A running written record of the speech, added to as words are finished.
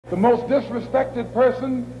The most disrespected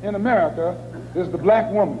person in America is the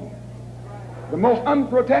black woman. The most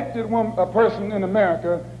unprotected person in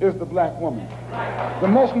America is the black woman. The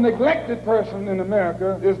most neglected person in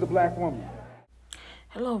America is the black woman.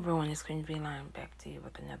 Hello everyone, it's Queen V-Line back to you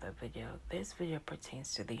with another video. This video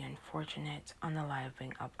pertains to the unfortunate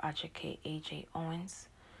unaliving of Ajike A.J. Owens,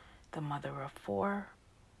 the mother of 4,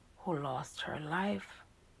 who lost her life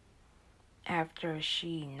after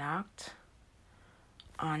she knocked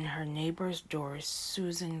on her neighbor's door,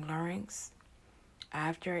 Susan Lorincz,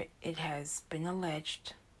 after it has been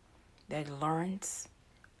alleged that Lorincz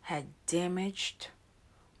had damaged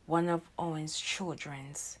one of Owens'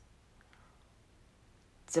 children's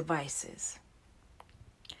devices.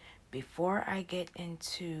 Before I get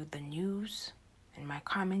into the news and my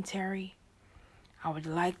commentary, I would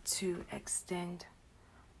like to extend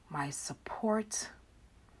my support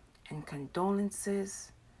and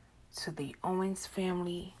condolences to the Owens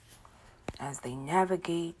family as they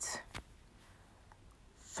navigate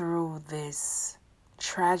through this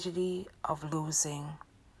tragedy of losing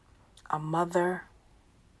a mother,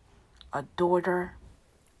 a daughter,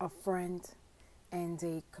 a friend, and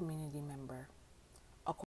a community member.